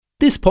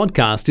This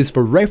podcast is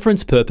for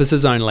reference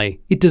purposes only.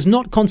 It does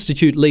not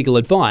constitute legal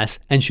advice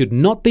and should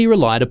not be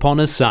relied upon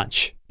as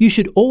such. You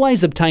should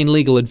always obtain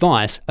legal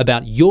advice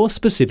about your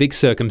specific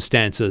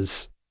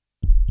circumstances.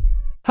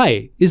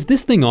 Hey, is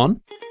this thing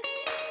on?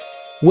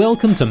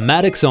 Welcome to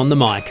Maddox on the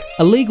Mic,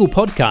 a legal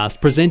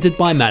podcast presented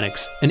by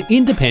Maddox, an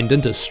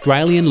independent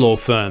Australian law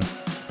firm.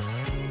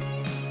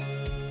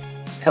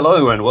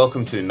 Hello and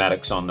welcome to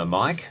Maddox on the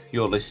Mic.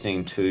 You're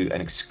listening to an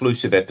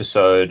exclusive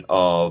episode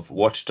of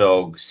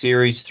Watchdog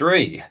Series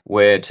 3,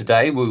 where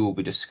today we will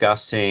be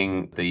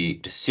discussing the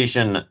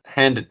decision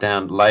handed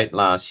down late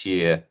last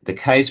year, the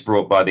case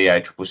brought by the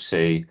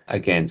ACCC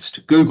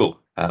against Google.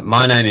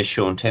 My name is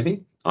Sean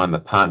Temby. I'm a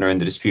partner in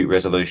the dispute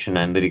resolution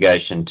and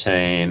litigation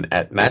team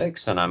at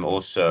Maddox, and I'm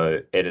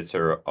also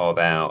editor of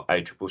our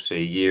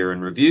ACCC Year in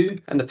Review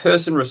and the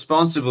person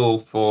responsible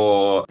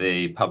for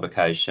the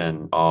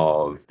publication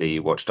of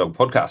the Watchdog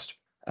podcast.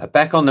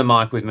 Back on the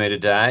mic with me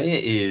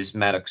today is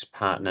Maddox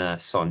partner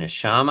Sonia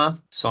Sharma.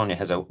 Sonia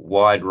has a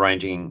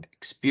wide-ranging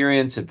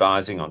experience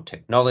advising on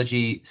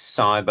technology,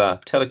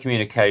 cyber,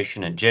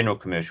 telecommunication, and general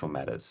commercial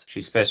matters.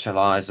 She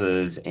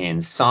specialises in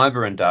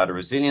cyber and data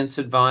resilience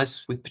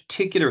advice, with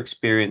particular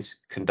experience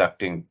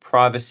conducting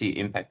privacy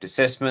impact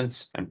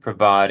assessments and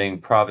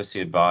providing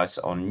privacy advice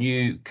on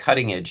new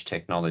cutting-edge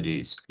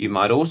technologies. You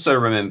might also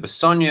remember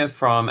Sonia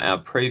from our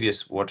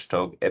previous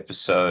Watchdog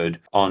episode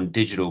on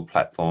digital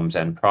platforms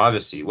and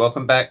privacy.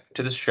 Welcome back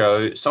to the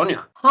show,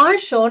 Sonia. Hi,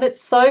 Sean.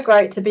 It's so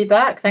great to be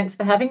back. Thanks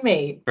for having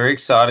me. Very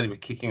excited to be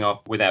kicking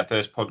off with our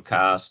first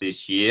podcast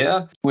this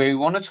year. We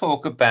want to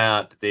talk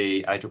about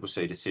the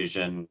ACCC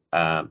decision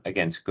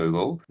against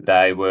Google.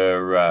 They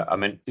were,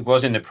 it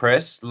was in the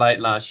press late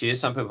last year.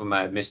 Some people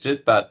may have missed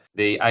it, but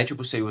the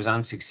ACCC was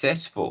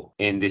unsuccessful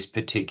in this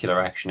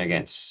particular action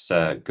against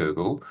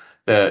Google.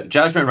 The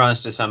judgment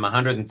runs to some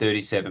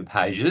 137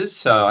 pages,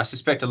 so I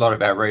suspect a lot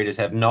of our readers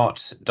have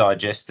not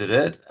digested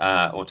it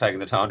or taken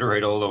the time to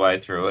read all the way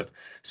through it.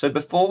 So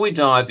before we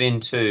dive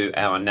into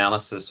our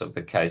analysis of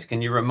the case,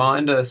 can you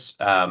remind us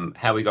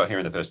how we got here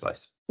in the first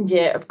place?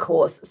 Yeah, of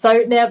course.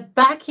 So now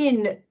back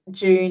in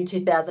June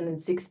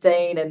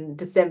 2016 and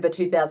December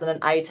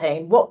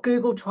 2018, what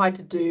Google tried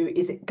to do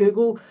is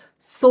Google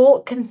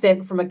sought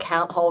consent from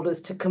account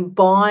holders to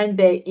combine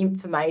their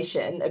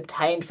information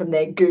obtained from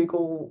their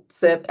Google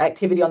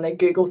activity on their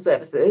Google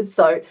services.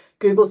 So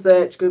Google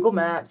Search, Google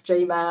Maps,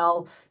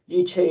 Gmail,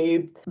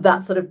 YouTube,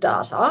 that sort of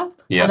data.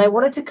 Yeah. And they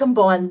wanted to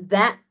combine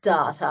that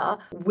data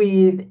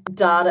with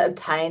data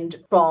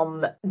obtained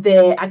from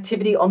their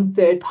activity on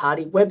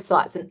third-party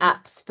websites and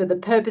apps for the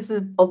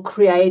purposes of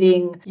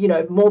creating,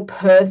 more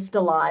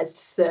personalized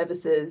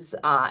services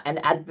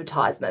and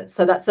advertisements.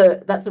 So that's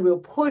a real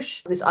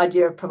push, this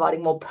idea of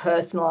providing more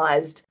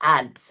personalized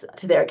ads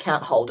to their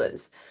account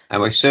holders.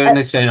 And we've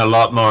certainly seen a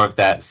lot more of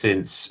that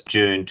since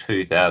June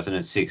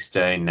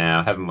 2016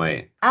 now, haven't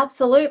we?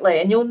 Absolutely.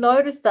 And you'll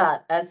notice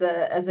that as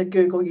a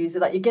Google user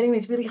that you're getting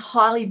these really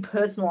highly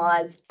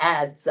personalized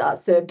ads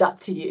served up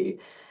to you.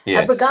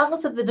 Yes. And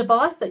regardless of the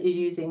device that you're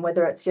using,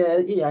 whether it's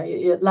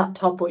your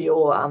laptop or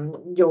your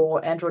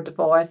Android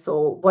device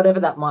or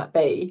whatever that might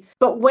be.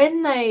 But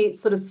when they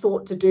sort of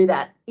sought to do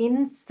that,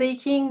 in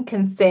seeking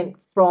consent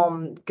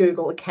from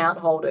Google account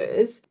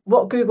holders,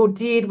 what Google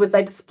did was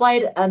they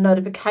displayed a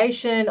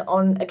notification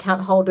on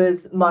account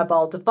holders'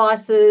 mobile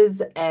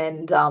devices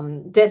and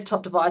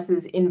desktop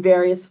devices in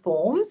various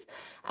forms.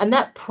 And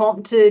that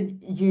prompted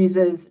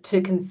users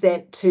to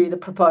consent to the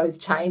proposed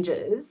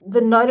changes.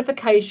 The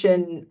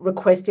notification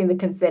requesting the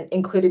consent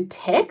included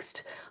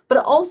text, but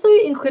it also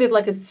included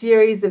like a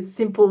series of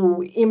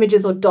simple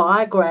images or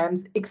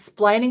diagrams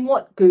explaining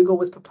what Google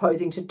was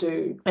proposing to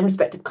do in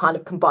respect of kind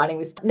of combining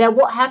this. Now,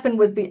 what happened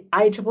was the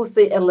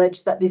ACCC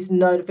alleged that this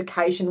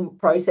notification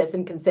process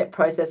and consent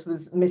process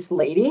was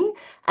misleading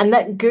and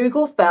that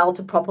Google failed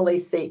to properly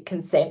seek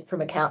consent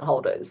from account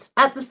holders.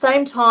 At the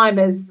same time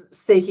as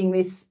seeking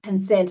this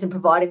consent and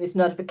providing this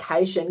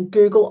notification,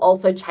 Google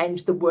also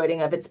changed the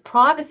wording of its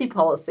privacy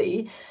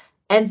policy.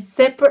 And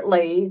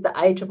separately, the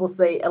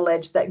ACCC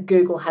alleged that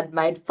Google had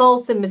made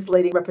false and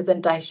misleading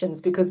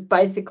representations because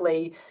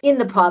basically in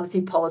the privacy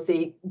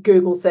policy,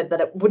 Google said that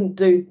it wouldn't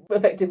do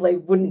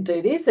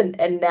this.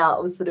 And now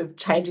it was sort of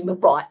changing the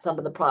rights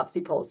under the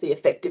privacy policy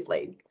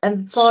effectively.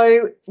 And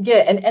so,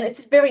 and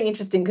it's very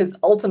interesting because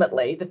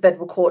ultimately the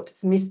federal court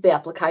dismissed the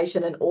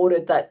application and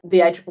ordered that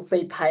the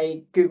ACCC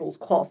pay Google's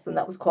costs, and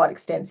that was quite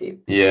extensive.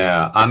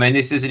 Yeah,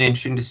 this is an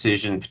interesting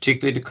decision,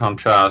 particularly to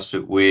contrast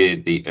it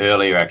with the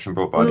earlier action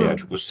brought by the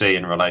ACCC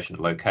in relation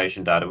to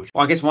location data.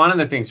 I guess one of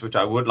the things which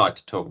I would like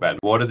to talk about,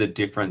 what are the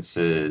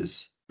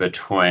differences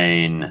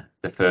between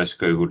the first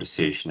Google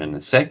decision and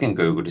the second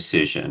Google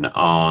decision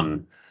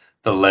on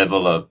the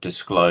level of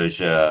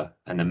disclosure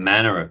and the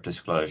manner of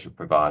disclosure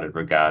provided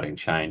regarding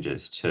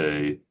changes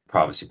to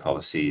privacy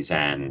policies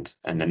and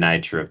the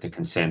nature of the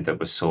consent that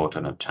was sought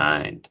and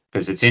obtained.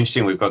 Because it's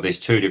interesting, we've got these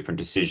two different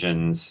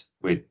decisions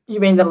with... You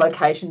mean the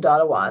location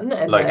data one?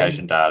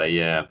 Location data,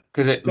 yeah.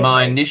 Because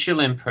my initial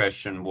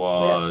impression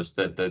was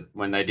that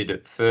when they did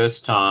it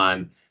first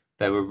time,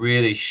 They were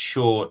really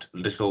short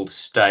little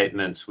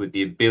statements with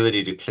the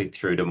ability to click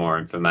through to more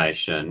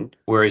information.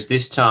 Whereas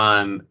this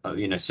time,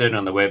 certainly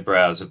on the web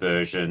browser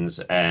versions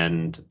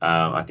and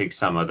I think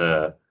some of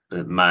the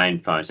main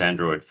phones,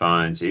 Android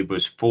phones, it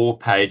was 4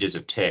 pages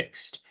of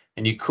text.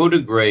 And you could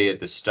agree at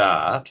the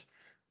start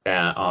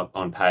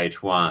on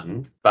page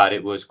 1, but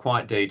it was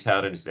quite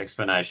detailed in its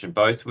explanation,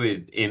 both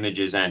with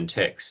images and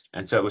text.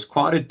 And so it was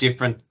quite a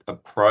different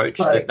approach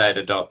that they'd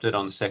adopted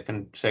on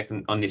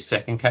on this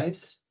second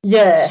case.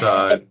 Yeah.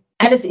 So,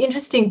 and it's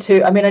interesting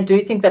too. I mean, I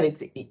do think that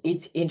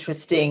it's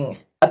interesting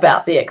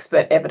about the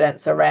expert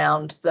evidence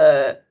around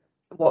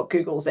what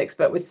Google's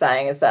expert was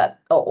saying is that,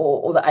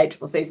 or the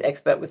ACCC's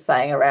expert was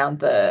saying around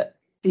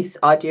this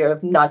idea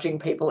of nudging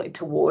people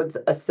towards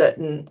a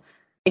certain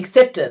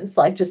acceptance,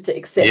 like just to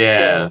accept.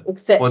 Yeah.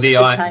 Well, the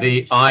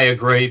I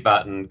agree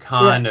button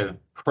kind of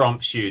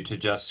prompts you to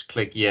just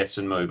click yes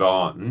and move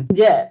on.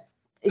 Yeah,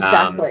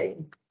 exactly.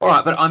 All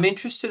right, but I'm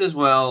interested as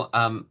well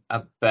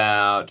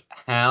about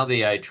how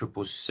the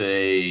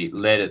ACCC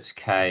led its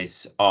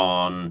case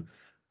on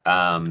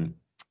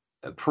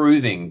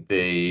proving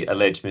the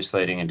alleged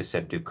misleading and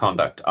deceptive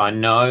conduct. I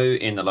know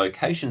in the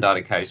location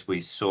data case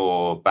we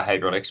saw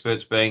behavioural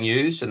experts being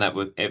used, and that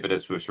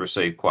evidence was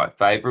received quite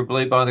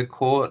favourably by the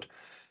court.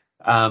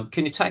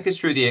 Can you take us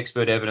through the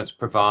expert evidence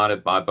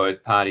provided by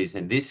both parties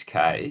in this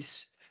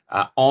case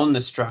on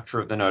the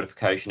structure of the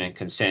notification and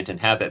consent, and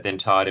how that then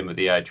tied in with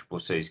the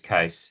ACCC's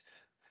case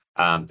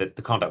that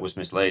the conduct was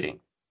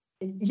misleading?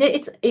 Yeah,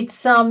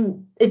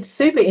 it's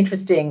super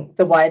interesting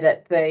the way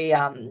that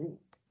the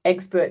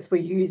experts were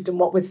used and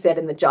what was said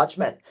in the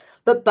judgment.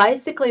 But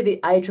basically, the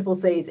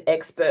ACCC's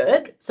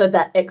expert, so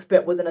that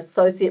expert was an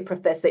associate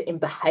professor in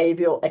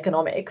behavioural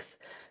economics.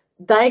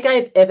 They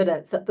gave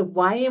evidence that the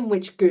way in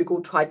which Google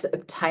tried to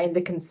obtain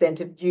the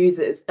consent of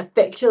users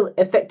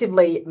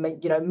effectively,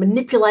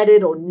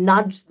 manipulated or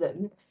nudged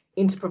them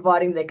into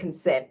providing their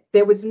consent.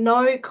 There was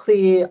no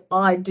clear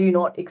 "I do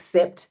not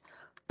accept"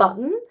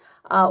 button.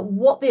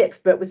 What the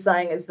expert was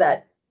saying is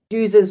that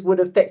users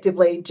would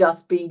effectively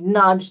just be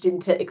nudged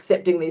into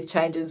accepting these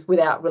changes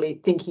without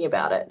really thinking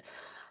about it.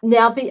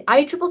 Now, the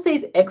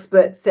ACCC's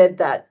expert said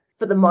that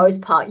for the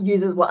most part,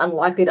 users were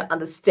unlikely to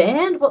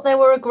understand what they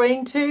were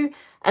agreeing to,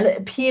 and it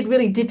appeared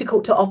really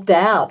difficult to opt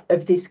out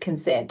of this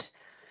consent.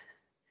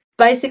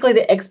 Basically,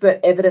 the expert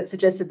evidence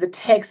suggested the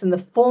text and the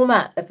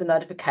format of the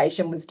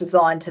notification was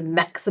designed to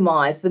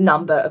maximise the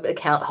number of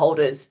account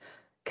holders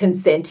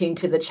consenting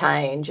to the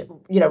change,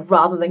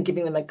 rather than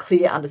giving them a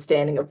clear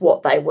understanding of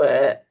what they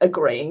were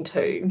agreeing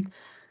to.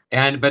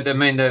 But I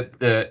mean,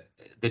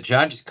 the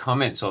judge's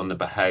comments on the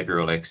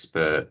behavioural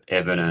expert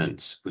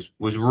evidence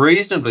was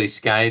reasonably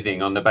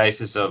scathing on the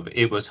basis of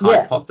it was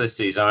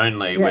hypotheses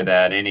only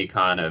without any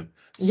kind of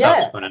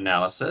subsequent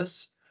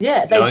analysis.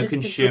 Yeah, no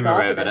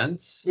consumer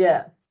evidence.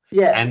 Yeah.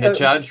 And the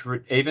judge,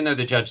 even though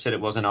the judge said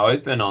it wasn't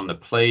open on the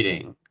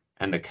pleading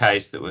and the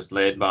case that was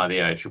led by the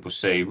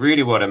ACCC,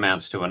 really what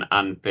amounts to an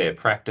unfair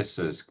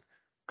practices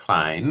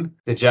claim,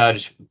 the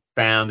judge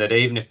found that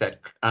even if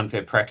that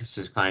unfair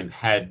practices claim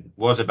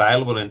was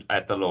available in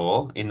the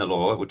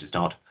law, which is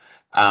not,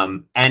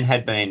 and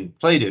had been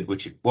pleaded,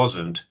 which it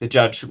wasn't, the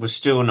judge was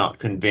still not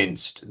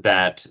convinced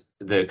that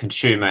the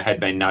consumer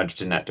had been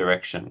nudged in that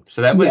direction.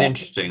 So that was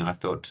interesting, I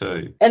thought,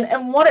 too.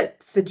 And what it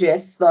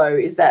suggests, though,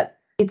 is that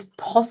it's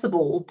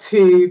possible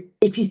to,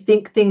 if you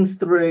think things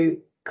through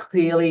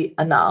clearly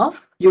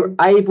enough, you're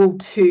able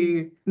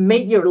to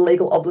meet your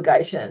legal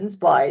obligations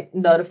by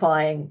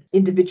notifying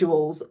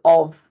individuals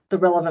of the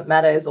relevant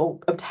matters or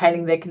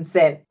obtaining their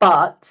consent,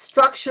 but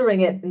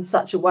structuring it in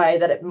such a way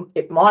that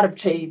it might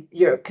achieve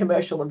your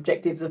commercial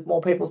objectives of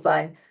more people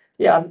saying,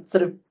 yeah, I'm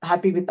sort of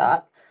happy with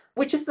that,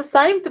 which is the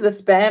same for the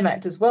Spam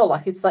Act as well.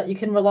 Like, it's like you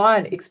can rely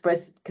on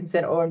express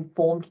consent or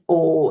informed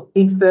or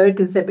inferred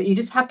consent, but you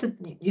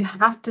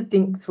have to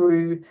think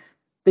through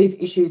these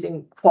issues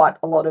in quite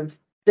a lot of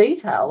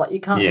detail. Like, you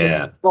can't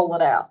just roll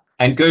it out.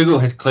 And Google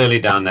has clearly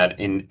done that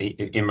in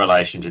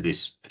relation to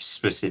this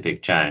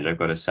specific change. I've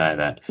got to say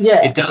that.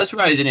 Yeah. It does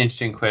raise an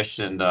interesting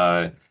question,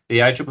 though. The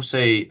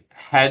ACCC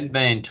had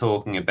been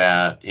talking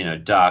about,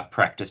 dark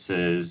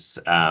practices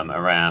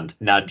around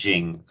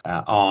nudging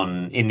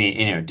in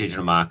the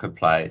digital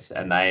marketplace,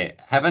 and they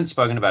haven't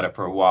spoken about it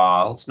for a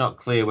while. It's not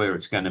clear whether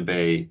it's going to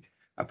be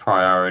a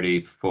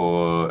priority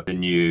for the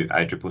new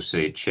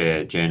ACCC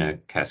chair, Gina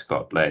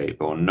Cascott-Leib,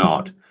 or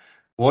not. Mm-hmm.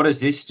 What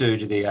does this do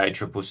to the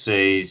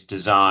ACCC's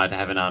desire to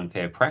have an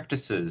unfair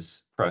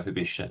practices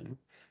prohibition?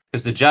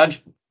 Because the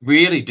judge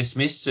really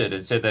dismissed it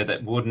and said that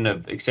that wouldn't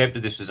have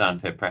accepted this as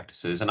unfair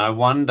practices. And I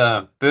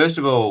wonder, first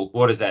of all,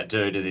 what does that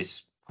do to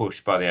this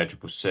push by the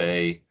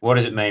ACCC? What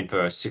does it mean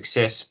for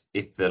success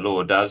if the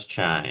law does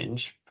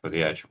change for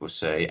the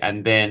ACCC?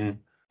 And then,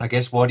 I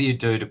guess, what do you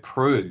do to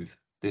prove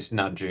this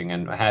nudging,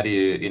 and how do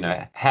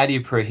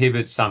you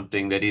prohibit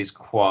something that is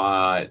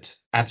quite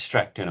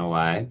abstract in a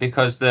way?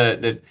 Because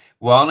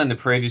while in the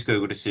previous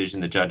Google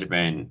decision the judge had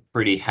been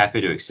pretty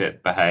happy to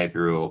accept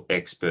behavioural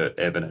expert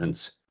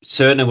evidence,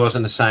 certainly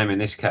wasn't the same in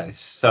this case.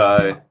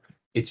 So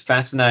it's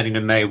fascinating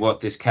to me what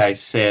this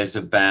case says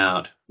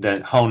about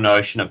the whole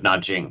notion of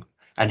nudging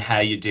and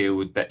how you deal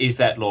with that. Is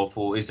that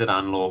lawful? Is it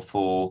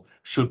unlawful?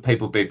 Should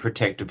people be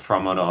protected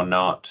from it or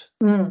not?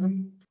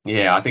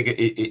 Yeah, I think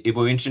it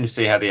will be interesting to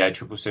see how the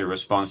ACCC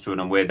responds to it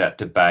and where that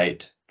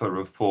debate for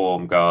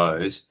reform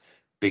goes,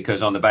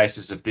 because on the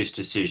basis of this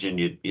decision,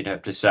 you'd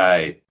have to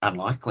say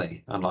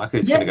unlikely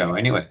it's going to go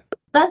anywhere.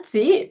 That's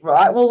it,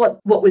 right? Well,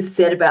 what was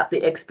said about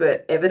the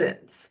expert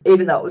evidence,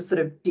 even though it was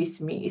sort of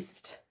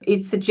dismissed,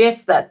 it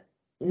suggests that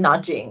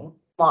nudging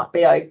might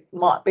be okay.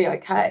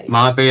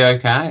 Might be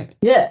okay.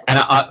 Yeah.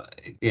 And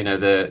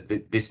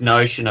this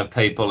notion of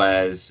people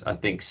as, I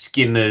think,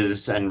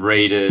 skimmers and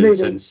readers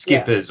and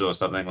skippers or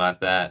something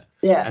like that.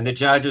 Yeah. And the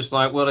judge is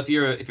like, well, if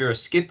you're a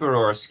skipper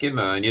or a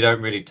skimmer and you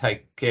don't really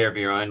take care of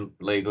your own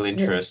legal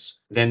interests,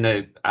 then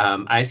the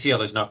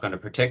ACL is not going to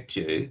protect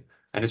you.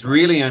 And it's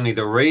really only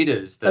the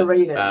readers that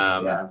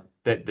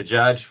the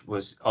judge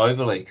was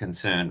overly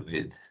concerned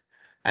with.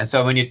 And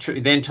so when you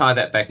then tie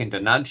that back into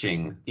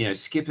nudging,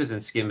 skippers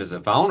and skimmers are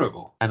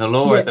vulnerable. And the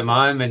law at the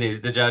moment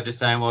is the judge is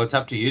saying, well, it's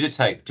up to you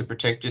to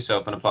protect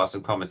yourself and apply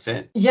some common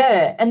sense.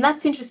 Yeah, and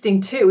that's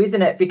interesting too,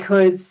 isn't it?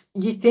 Because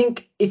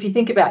if you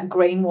think about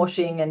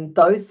greenwashing and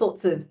those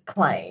sorts of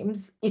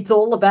claims, it's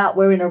all about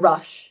we're in a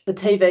rush. The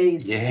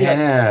TVs,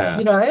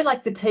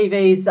 like the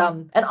TVs.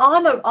 And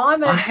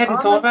I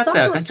hadn't thought about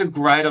that. That's a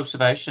great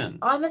observation.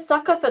 I'm a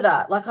sucker for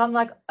that. I'm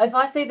like, if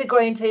I see the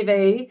green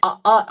TV,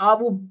 I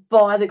will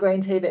buy the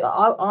green TV.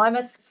 I'm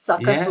a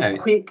sucker for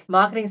quick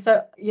marketing.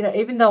 So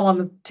even though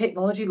I'm a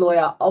technology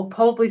lawyer, I'll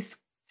probably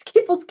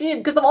skip or skim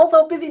because I'm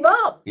also a busy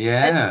mum.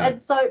 Yeah.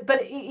 And so,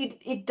 but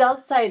it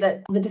does say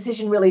that the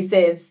decision really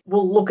says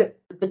we'll look at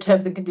the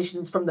terms and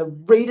conditions from the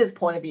reader's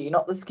point of view,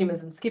 not the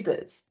skimmers and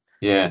skippers.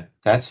 Yeah,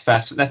 that's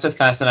a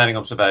fascinating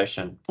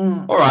observation.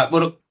 All right,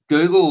 well, look,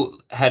 Google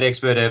had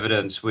expert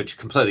evidence which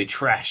completely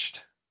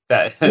trashed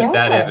that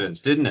evidence,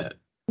 didn't it?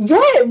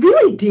 Yeah, it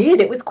really did.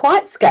 It was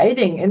quite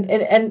scathing,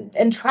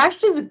 and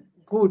trashed is a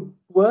good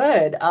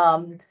word.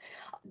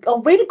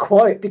 I'll read a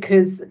quote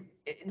because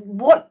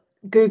what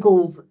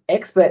Google's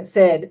expert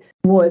said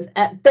was,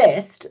 at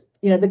best,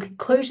 the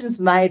conclusions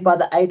made by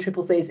the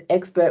ACCC's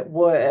expert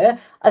were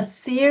a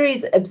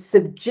series of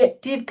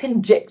subjective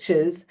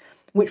conjectures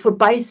which were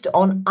based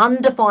on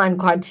undefined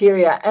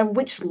criteria and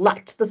which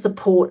lacked the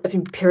support of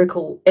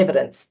empirical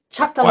evidence.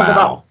 Chucked under the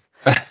bus.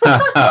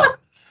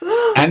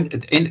 And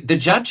the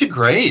judge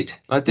agreed.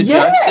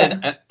 Judge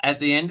said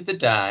at the end of the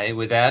day,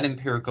 without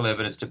empirical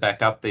evidence to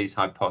back up these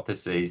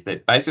hypotheses,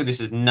 that basically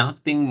this is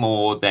nothing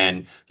more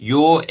than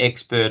your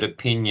expert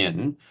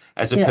opinion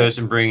as a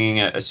person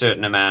bringing a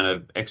certain amount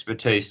of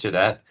expertise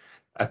to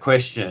a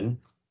question.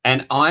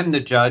 And I'm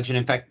the judge, and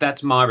in fact,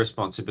 that's my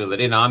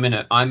responsibility. And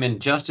I'm in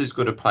just as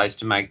good a place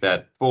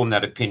to form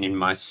that opinion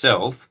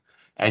myself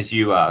as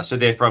you are. So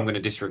therefore, I'm going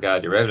to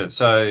disregard your evidence.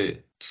 So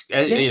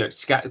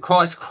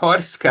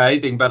quite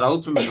scathing, but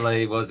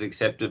ultimately was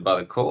accepted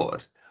by the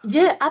court.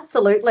 Yeah,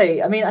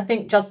 absolutely. I mean, I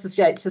think Justice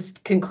Yates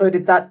just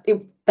concluded that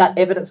that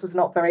evidence was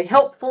not very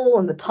helpful,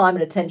 and the time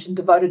and attention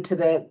devoted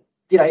to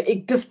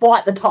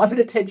despite the time and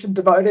attention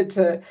devoted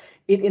to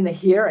it in the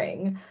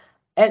hearing.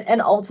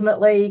 And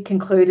ultimately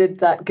concluded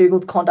that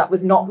Google's conduct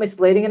was not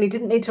misleading and he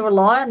didn't need to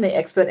rely on the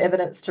expert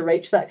evidence to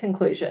reach that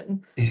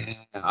conclusion. Yeah,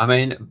 I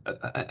mean,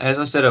 as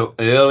I said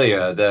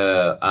earlier,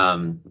 the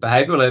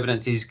behavioural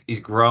evidence is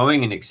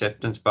growing in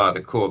acceptance by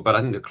the court, but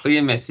I think the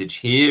clear message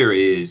here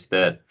is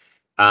that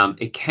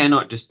it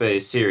cannot just be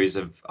a series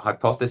of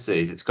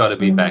hypotheses. It's got to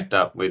be backed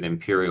up with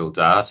empirical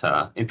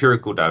data,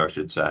 I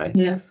should say.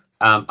 Yeah.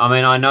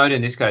 I note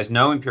in this case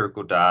no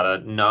empirical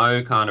data,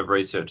 no kind of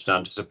research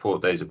done to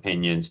support these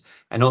opinions,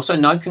 and also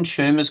no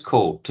consumers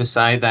called to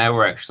say they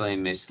were actually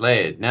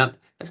misled. Now,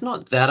 it's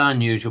not that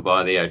unusual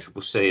by the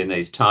ACCC in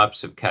these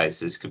types of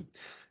cases,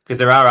 because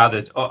there are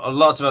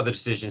lots of other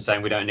decisions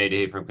saying we don't need to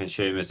hear from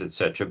consumers,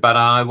 etc. But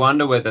I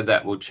wonder whether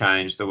that will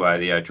change the way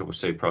the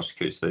ACCC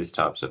prosecutes these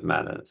types of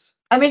matters.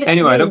 I mean, it's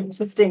really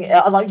interesting.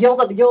 Like you're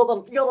the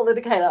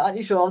litigator, aren't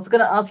you sure? I was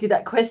going to ask you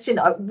that question.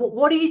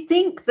 What do you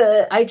think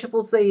the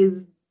ACCC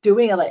is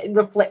doing in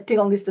reflecting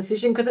on this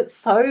decision? Because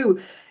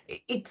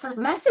it's a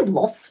massive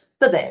loss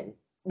for them,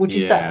 would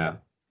you say?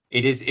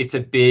 It is. It's a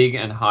big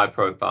and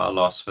high-profile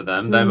loss for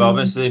them. They've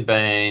obviously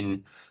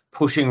been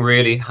pushing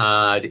really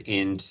hard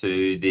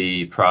into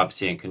the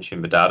privacy and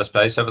consumer data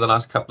space over the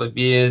last couple of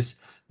years.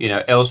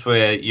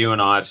 Elsewhere, you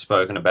and I have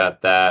spoken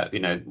about that.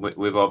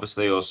 We've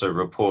obviously also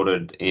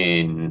reported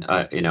in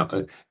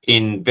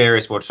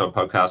various Watchdog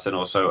podcasts and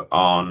also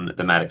on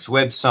the Maddocks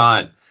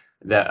website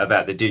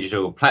about the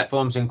digital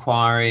platforms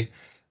inquiry.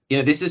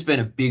 This has been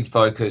a big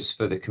focus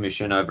for the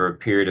Commission over a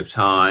period of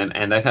time,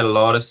 and they've had a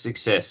lot of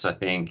success, I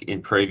think,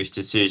 in previous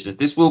decisions.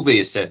 This will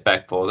be a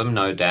setback for them,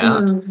 no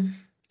doubt.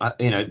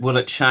 Will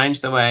it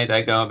change the way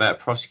they go about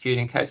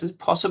prosecuting cases?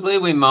 Possibly.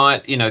 We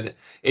might.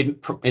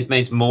 It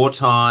means more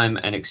time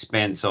and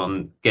expense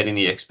on getting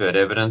the expert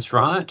evidence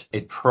right.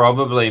 It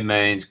probably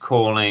means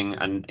calling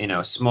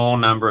a small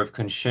number of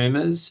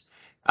consumers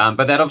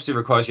But that obviously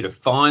requires you to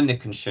find the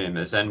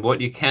consumers. And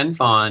what you can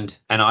find,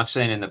 and I've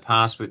seen in the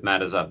past with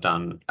matters I've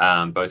done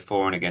both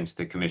for and against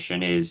the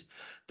Commission, is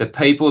the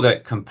people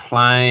that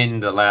complain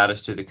the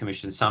loudest to the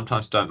Commission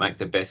sometimes don't make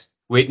the best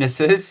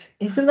witnesses.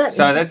 Isn't that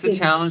so? That's a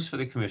challenge for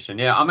the Commission.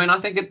 Yeah, I mean, I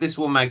think this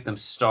will make them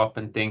stop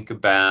and think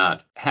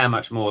about how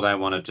much more they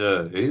want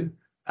to do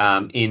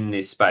in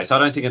this space. I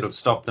don't think it'll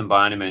stop them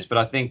by any means, but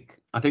I think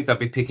they'll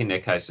be picking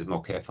their cases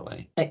more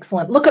carefully.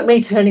 Excellent. Look at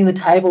me turning the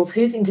tables.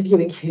 Who's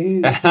interviewing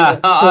who?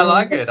 I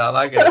like it.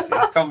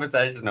 It's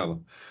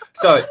conversational.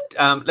 So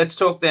let's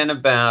talk then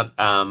about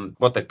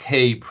what the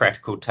key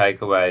practical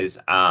takeaways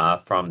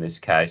are from this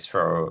case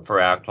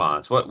for our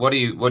clients. What are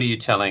you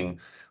telling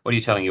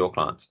your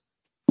clients?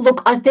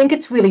 Look, I think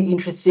it's really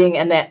interesting,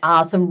 and there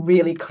are some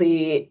really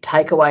clear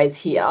takeaways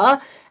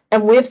here.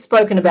 And we've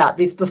spoken about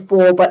this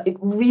before, but it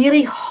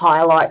really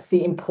highlights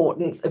the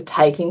importance of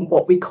taking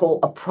what we call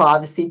a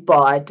privacy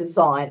by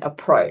design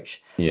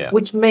approach,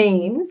 which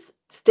means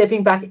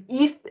stepping back.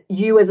 If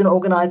you as an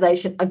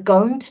organisation are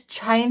going to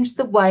change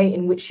the way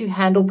in which you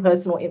handle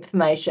personal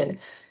information,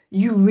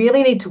 you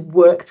really need to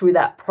work through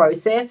that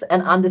process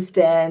and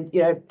understand,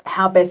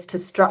 how best to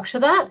structure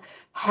that,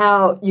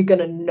 how you're going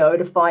to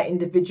notify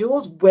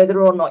individuals,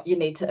 whether or not you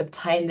need to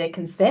obtain their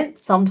consent.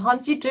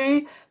 Sometimes you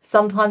do,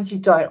 sometimes you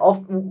don't.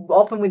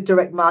 Often with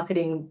direct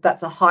marketing,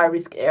 that's a high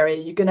risk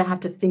area. You're going to have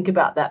to think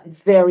about that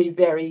very,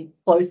 very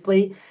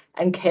closely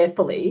and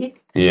carefully.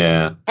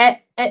 Yeah. And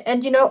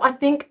I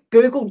think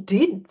Google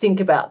did think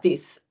about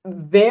this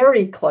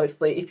very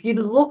closely. If you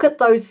look at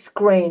those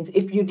screens,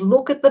 if you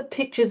look at the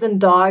pictures and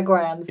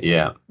diagrams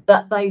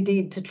that they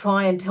did to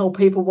try and tell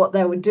people what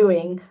they were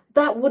doing,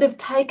 that would have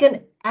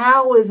taken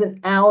hours and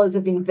hours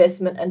of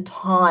investment and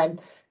time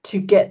to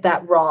get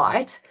that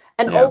right.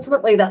 And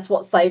ultimately, that's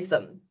what saved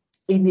them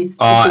in this decision.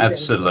 Oh,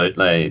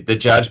 absolutely. The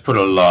judge put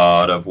a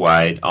lot of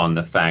weight on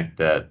the fact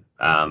that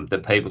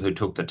the people who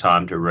took the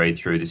time to read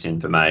through this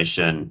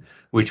information,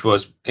 which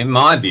was, in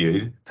my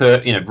view,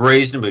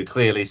 reasonably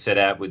clearly set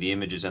out with the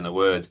images and the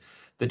words,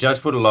 the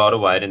judge put a lot of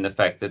weight in the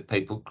fact that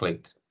people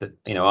clicked that,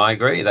 I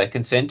agree, they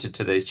consented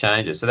to these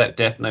changes. So that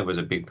definitely was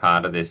a big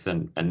part of this,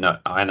 and no,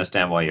 I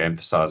understand why you're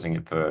emphasising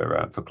it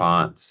for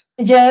clients.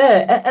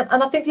 Yeah,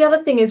 and I think the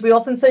other thing is we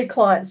often see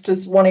clients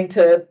just wanting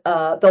to,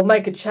 they'll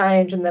make a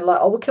change and they're like,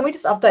 oh, well, can we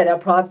just update our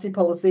privacy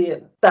policy?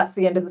 And that's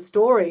the end of the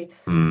story.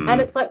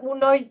 And it's like, well,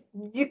 no,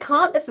 you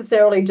can't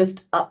necessarily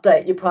just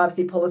update your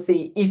privacy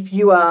policy if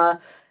you are,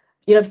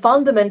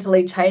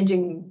 fundamentally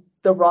changing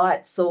the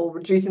rights or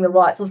reducing the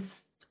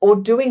rights or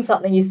doing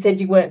something you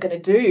said you weren't going to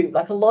do.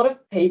 Like a lot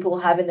of people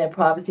have in their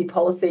privacy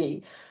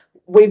policy,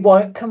 we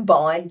won't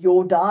combine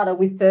your data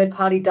with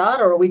third-party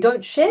data, or we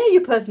don't share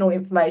your personal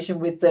information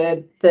with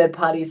third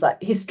parties.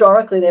 Like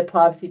historically, their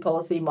privacy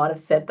policy might have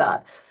said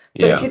that.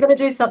 So if you're going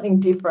to do something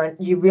different,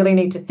 you really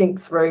need to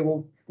think through,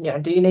 well,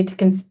 do you need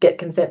to get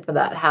consent for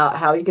that? How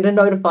are you going to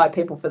notify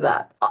people for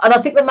that? And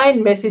I think the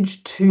main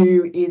message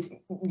too is,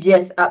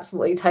 yes,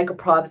 absolutely take a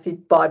privacy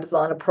by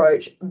design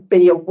approach.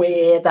 Be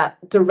aware that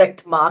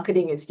direct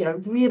marketing is,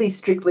 really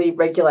strictly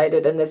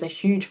regulated, and there's a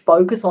huge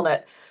focus on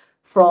it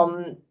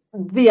from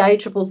the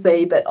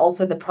ACCC, but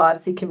also the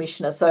Privacy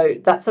Commissioner. So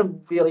that's a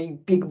really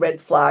big red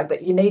flag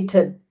that you need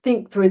to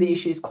think through the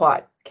issues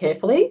quite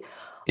carefully.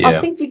 I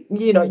think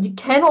you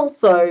can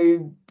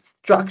also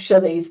structure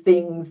these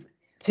things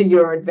to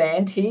your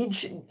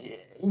advantage.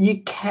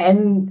 You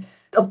can,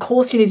 of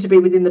course, you need to be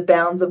within the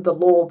bounds of the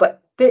law,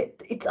 but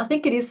I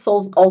think it is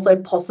also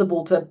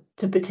possible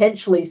to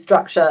potentially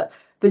structure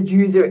the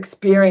user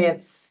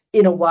experience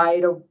in a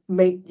way to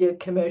meet your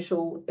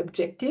commercial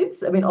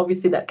objectives. I mean,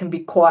 obviously that can be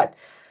quite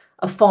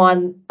a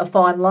fine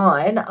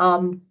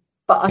line.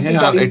 But I think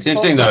that is it's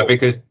interesting though,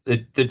 because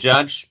the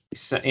judge,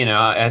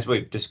 as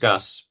we've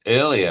discussed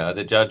earlier,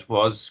 the judge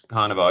was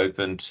kind of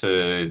open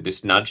to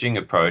this nudging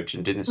approach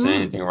and didn't see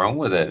anything wrong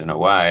with it in a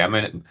way. I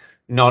mean,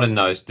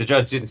 the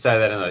judge didn't say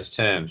that in those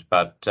terms,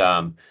 but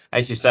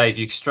as you say, if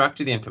you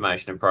structure the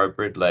information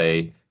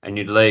appropriately and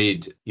you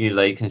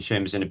lead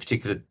consumers in a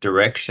particular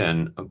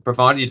direction,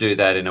 provided you do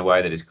that in a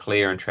way that is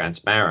clear and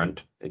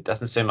transparent, it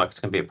doesn't seem like it's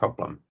going to be a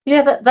problem.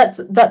 Yeah,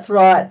 that's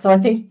right. So I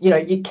think,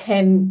 you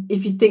can,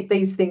 if you think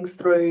these things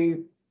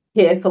through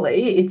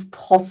carefully, it's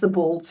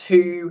possible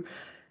to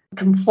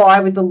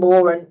comply with the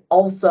law and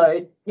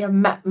also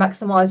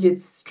maximize your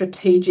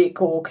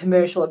strategic or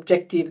commercial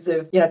objectives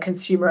of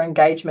consumer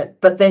engagement.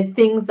 But they're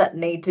things that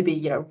need to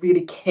be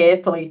really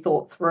carefully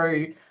thought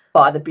through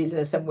by the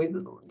business and with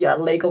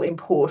legal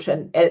import,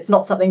 and it's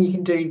not something you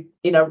can do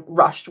in a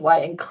rushed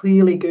way. And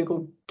clearly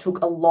Google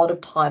took a lot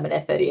of time and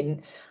effort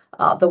in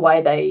the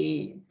way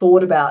they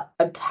thought about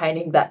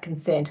obtaining that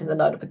consent and the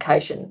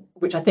notification,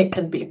 which I think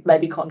can be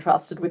maybe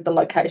contrasted with the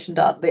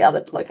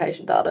other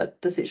location data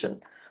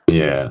decision.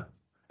 Yeah.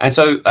 And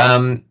so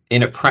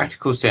in a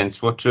practical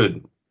sense, what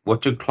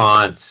should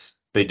clients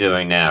be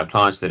doing now,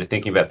 clients that are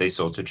thinking about these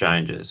sorts of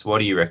changes? What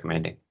are you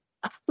recommending?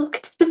 Look,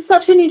 it's just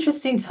such an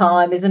interesting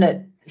time, isn't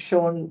it,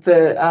 Sean,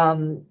 for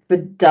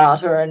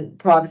data and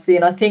privacy?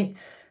 And I think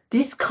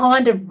this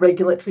kind of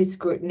regulatory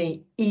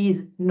scrutiny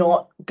is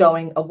not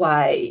going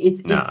away.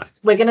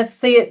 We're going to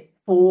see it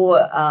for,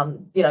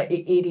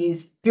 it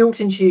is built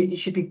into, it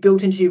should be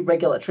built into your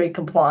regulatory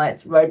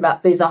compliance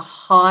roadmap. These are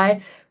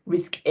high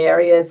risk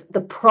areas.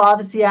 The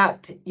Privacy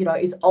Act,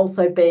 is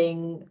also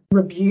being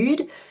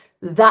reviewed.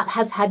 That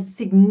has had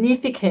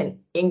significant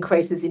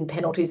increases in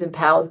penalties and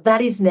powers.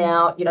 That is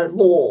now,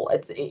 law.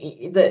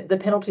 The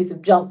penalties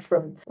have jumped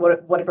from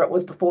whatever it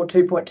was before,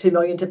 2.2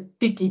 million to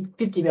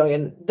 50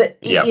 million. It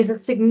is a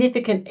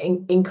significant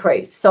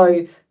increase.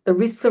 So the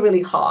risks are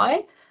really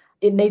high.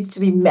 It needs to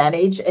be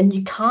managed, and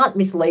you can't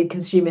mislead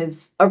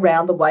consumers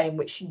around the way in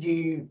which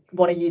you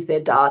want to use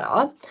their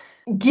data.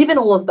 Given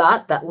all of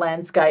that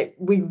landscape,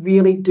 we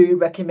really do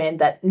recommend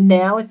that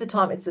now is the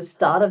time. It's the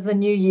start of the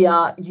new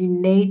year. You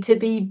need to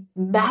be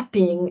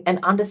mapping and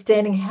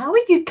understanding, how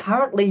are you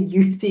currently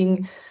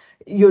using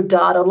your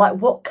data? Like,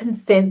 what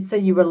consents are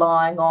you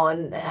relying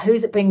on?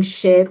 Who's it being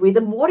shared with?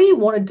 And what do you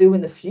want to do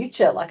in the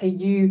future? Like, are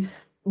you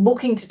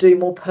looking to do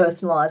more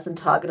personalised and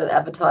targeted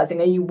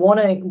advertising? Are you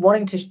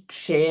wanting to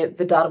share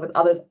the data with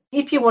others?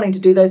 If you're wanting to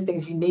do those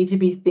things, you need to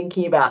be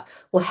thinking about,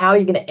 well, how are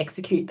you going to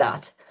execute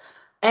that?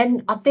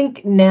 And I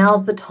think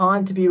now's the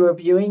time to be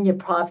reviewing your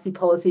privacy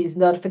policies,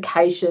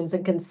 notifications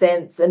and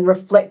consents, and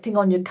reflecting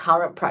on your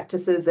current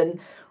practices and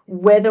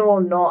whether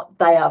or not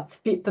they are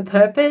fit for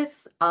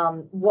purpose.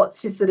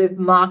 What's your sort of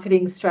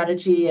marketing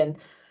strategy, and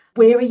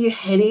where are you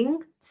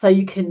heading, so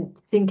you can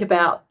think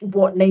about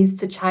what needs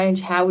to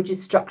change. How would you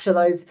structure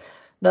those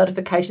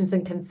notifications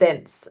and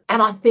consents? And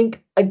I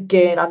think,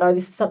 again, I know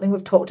this is something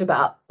we've talked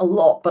about a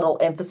lot, but I'll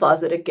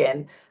emphasise it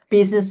again.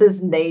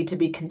 Businesses need to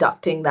be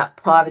conducting that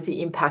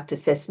privacy impact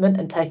assessment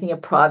and taking a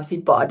privacy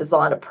by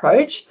design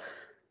approach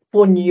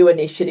for new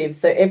initiatives.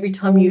 So every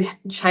time you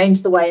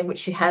change the way in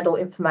which you handle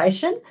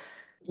information,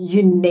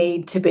 you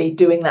need to be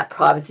doing that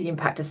privacy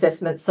impact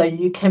assessment so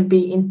you can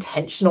be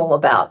intentional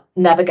about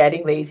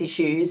navigating these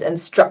issues and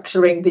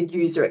structuring the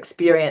user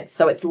experience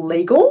so it's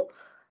legal.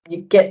 You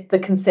get the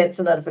consents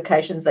and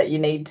notifications that you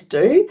need to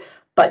do,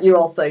 but you're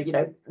also,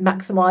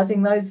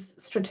 maximising those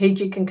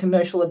strategic and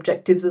commercial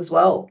objectives as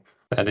well.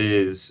 That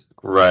is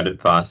great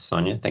advice,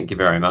 Sonia. Thank you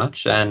very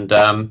much. And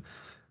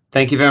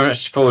thank you very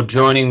much for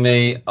joining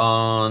me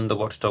on the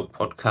Watchdog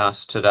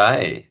podcast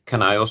today.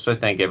 Can I also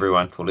thank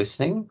everyone for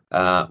listening?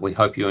 We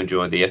hope you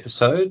enjoyed the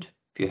episode.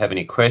 If you have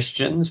any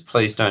questions,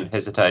 please don't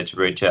hesitate to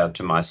reach out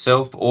to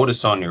myself or to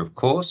Sonia, of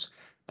course.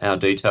 Our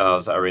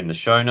details are in the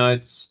show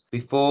notes.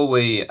 Before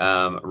we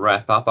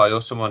wrap up, I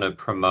also want to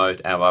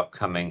promote our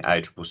upcoming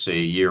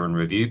ACCC Year in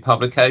Review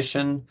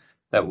publication.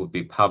 That will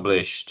be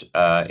published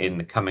in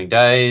the coming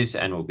days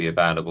and will be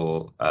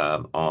available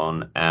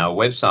on our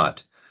website.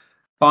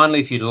 Finally,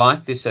 if you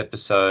like this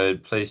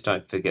episode, please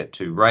don't forget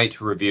to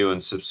rate, review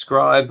and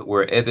subscribe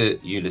wherever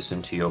you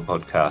listen to your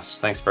podcasts.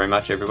 Thanks very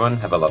much, everyone.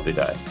 Have a lovely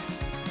day.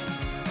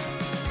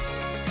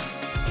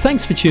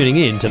 Thanks for tuning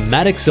in to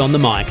Maddocks on the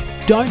Mic.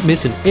 Don't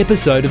miss an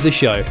episode of the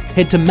show.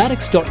 Head to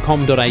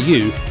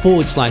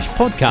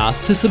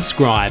maddocks.com.au/podcast to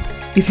subscribe.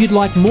 If you'd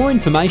like more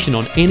information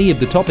on any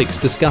of the topics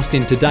discussed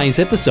in today's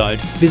episode,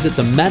 visit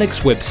the Maddocks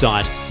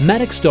website,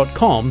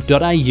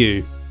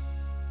 maddocks.com.au.